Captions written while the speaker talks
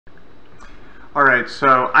Alright,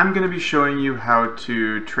 so I'm going to be showing you how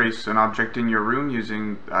to trace an object in your room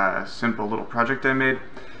using a simple little project I made.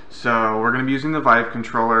 So we're going to be using the Vive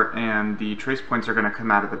controller, and the trace points are going to come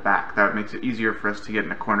out of the back. That makes it easier for us to get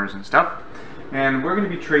into corners and stuff. And we're going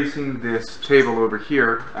to be tracing this table over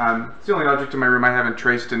here. It's the only object in my room I haven't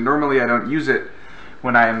traced, and normally I don't use it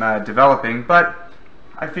when I'm developing, but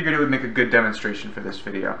I figured it would make a good demonstration for this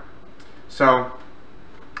video. So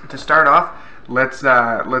to start off, let's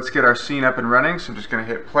get our scene up and running. So I'm just going to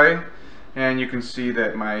hit play, and you can see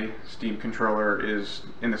that my Steam controller is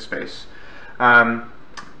in the space.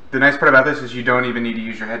 The nice part about this is you don't even need to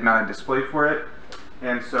use your head-mounted display for it.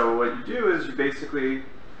 And so what you do is you basically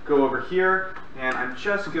go over here, and I'm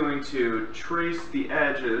just going to trace the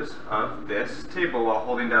edges of this table while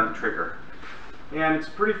holding down the trigger. And it's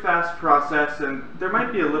a pretty fast process, and there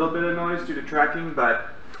might be a little bit of noise due to tracking, but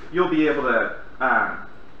you'll be able to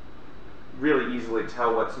really easily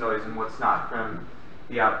tell what's noise and what's not from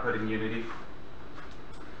the output in Unity.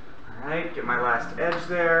 Alright, get my last edge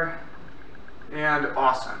there, and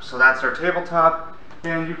awesome. So that's our tabletop,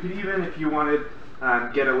 and you could even, if you wanted,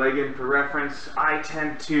 get a leg in for reference. I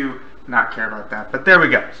tend to not care about that, but there we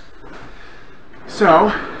go. So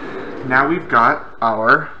now we've got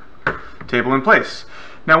our table in place.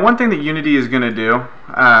 Now one thing that Unity is going to do,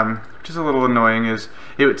 which is a little annoying, is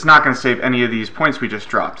it's not going to save any of these points we just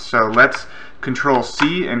dropped. So let's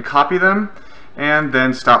Control-C and copy them, and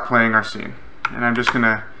then stop playing our scene. And I'm just going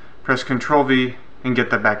to press Control-V and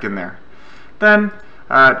get that back in there. Then,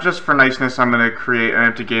 just for niceness, I'm going to create an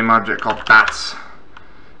empty game object called bats,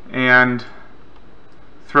 and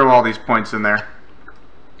throw all these points in there.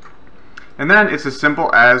 And then it's as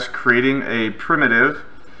simple as creating a primitive.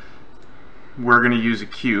 We're going to use a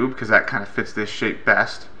cube because that kind of fits this shape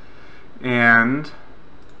best, and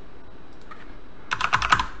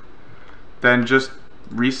then just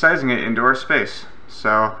resizing it into our space.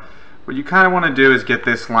 So what you kind of want to do is get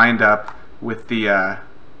this lined up with the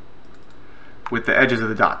edges of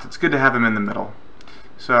the dots. It's good to have them in the middle.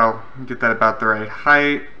 So get that about the right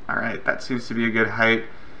height. Alright, that seems to be a good height.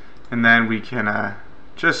 And then we can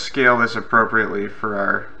just scale this appropriately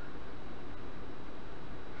for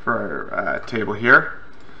our table here.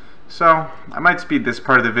 So I might speed this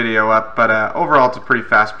part of the video up, but overall it's a pretty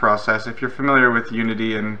fast process. If you're familiar with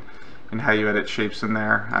Unity and how you edit shapes in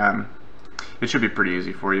there, it should be pretty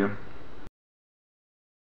easy for you.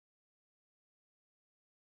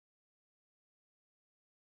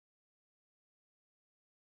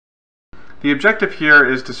 The objective here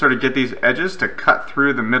is to sort of get these edges to cut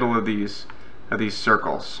through the middle of these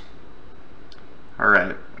circles.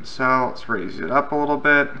 Alright, so let's raise it up a little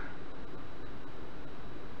bit,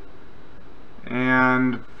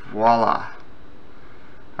 and voila.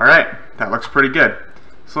 Alright, that looks pretty good.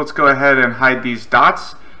 So let's go ahead and hide these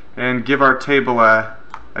dots and give our table a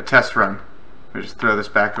test run. Let me just throw this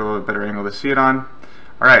back a little bit better angle to see it on.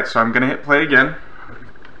 Alright, so I'm going to hit play again,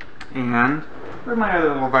 and where's my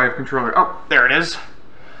other little Vive controller? Oh, there it is.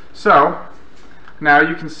 So now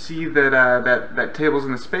you can see that that table's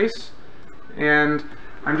in the space, and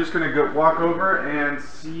I'm just going to walk over and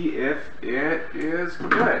see if it is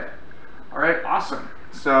good. Alright, awesome.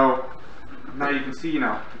 So now you can see,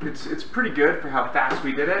 it's pretty good for how fast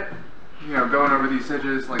we did it. Going over these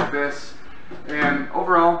edges like this. And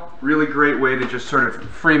overall, really great way to just sort of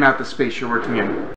frame out the space you're working in.